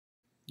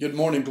Good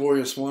morning,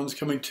 glorious ones.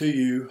 Coming to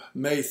you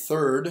May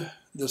 3rd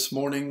this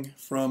morning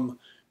from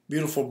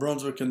beautiful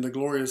Brunswick in the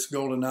glorious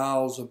Golden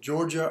Isles of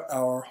Georgia,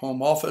 our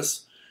home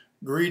office.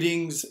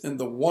 Greetings in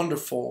the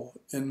wonderful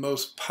and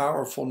most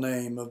powerful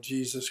name of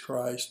Jesus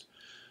Christ,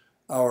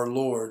 our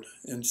Lord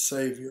and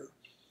Savior.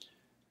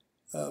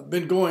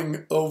 Been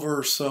going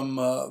over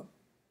some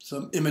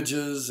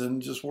images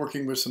and just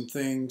working with some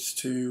things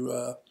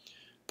to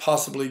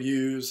possibly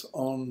use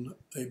on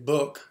a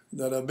book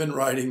that I've been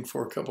writing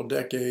for a couple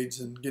decades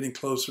and getting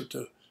closer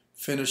to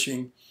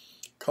finishing,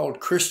 called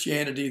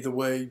Christianity the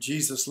Way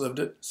Jesus Lived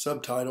It,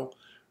 subtitle,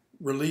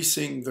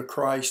 Releasing the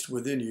Christ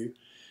Within You.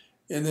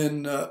 And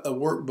then a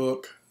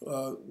workbook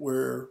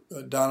where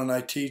Don and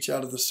I teach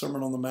out of the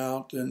Sermon on the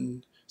Mount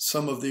and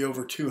some of the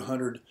over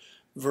 200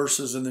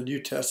 verses in the New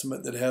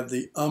Testament that have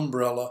the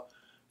umbrella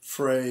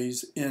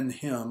phrase "in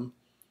Him,"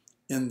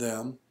 in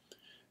them.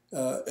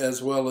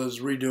 As well as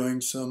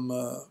redoing some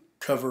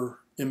cover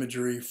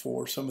imagery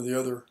for some of the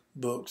other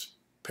books,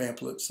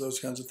 pamphlets, those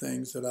kinds of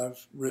things that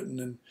I've written,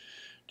 and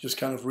just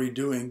kind of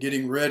redoing,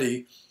 getting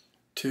ready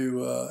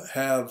to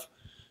have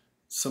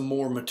some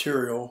more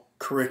material,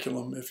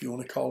 curriculum, if you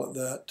want to call it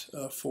that,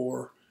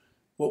 for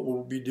what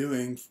we'll be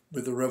doing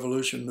with the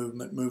Revolution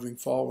movement moving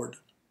forward.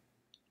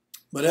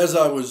 But as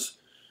I was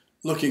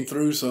looking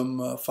through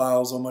some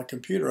files on my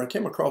computer, I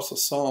came across a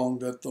song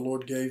that the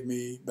Lord gave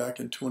me back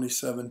in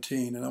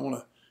 2017, and I want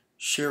to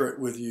share it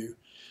with you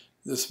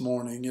this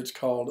morning. It's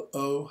called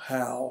 "Oh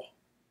How,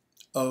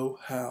 Oh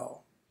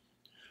How."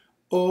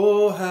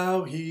 Oh,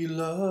 how He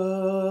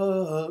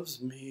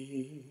loves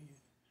me.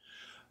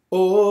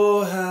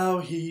 Oh, how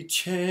He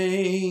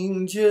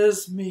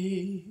changes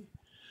me.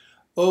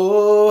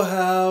 Oh,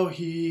 how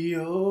He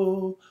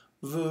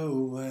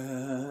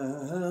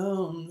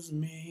overwhelms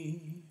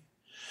me.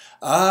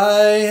 I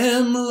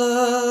am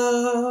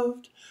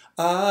loved,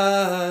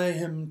 I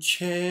am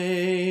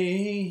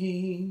changed,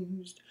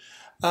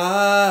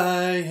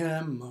 I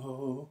am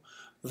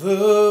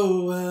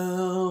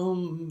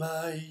overwhelmed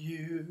by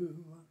you.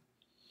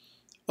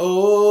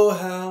 Oh,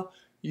 how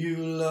you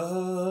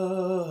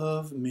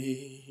love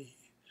me.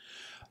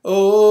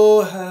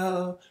 Oh,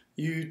 how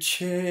you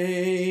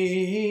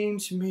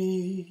change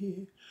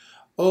me.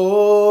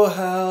 Oh,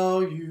 how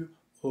you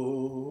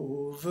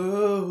overwhelm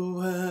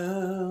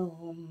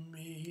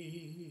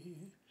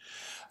me.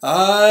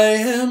 I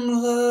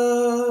am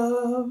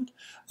loved,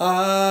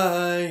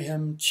 I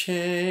am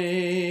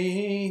changed,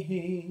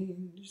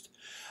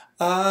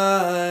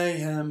 I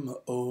am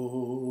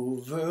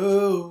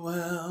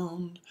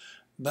overwhelmed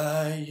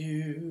by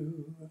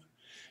you.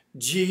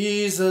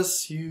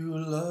 Jesus, you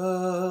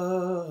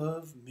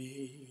love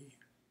me.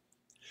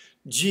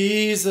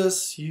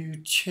 Jesus,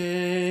 you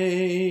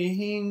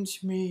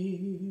change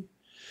me.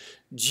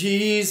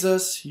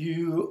 Jesus,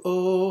 you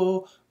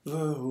overwhelm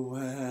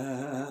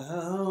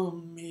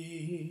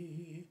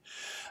me.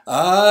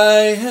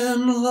 I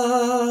am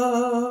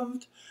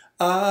loved,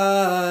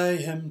 I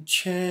am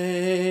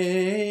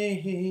changed,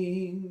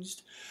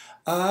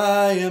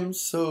 I am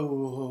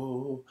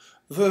so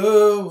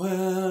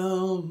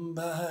overwhelmed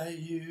by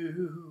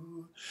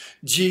you.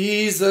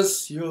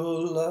 Jesus,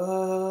 you're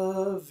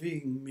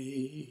loving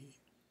me.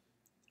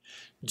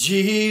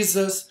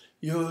 Jesus,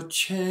 you're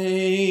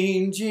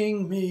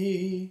changing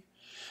me.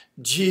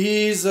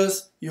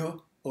 Jesus,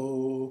 you're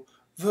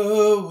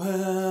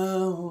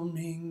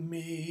overwhelming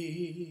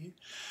me.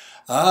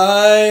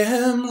 I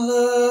am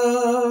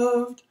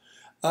loved,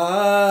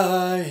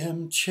 I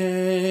am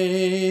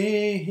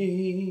changed,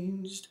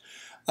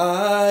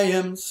 I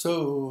am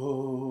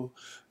so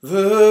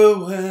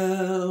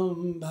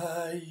overwhelmed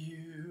by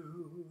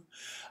you.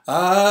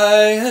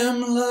 I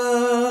am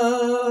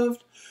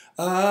loved,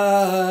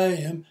 I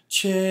am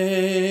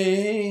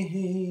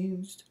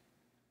changed,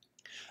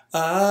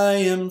 I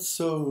am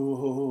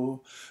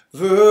so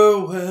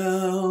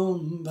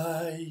overwhelmed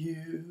by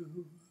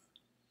you.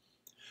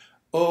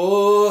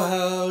 Oh,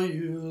 how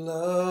you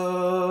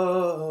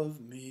love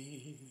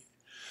me.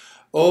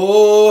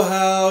 Oh,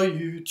 how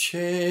you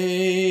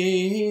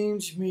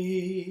change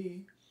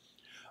me.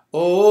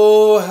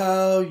 Oh,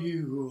 how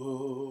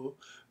you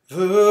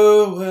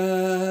overwhelm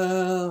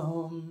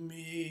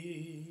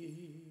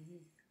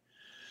me.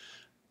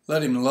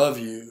 Let Him love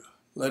you,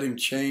 let Him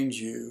change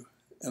you,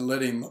 and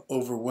let Him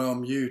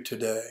overwhelm you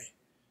today.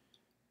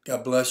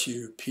 God bless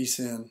you. Peace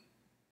in.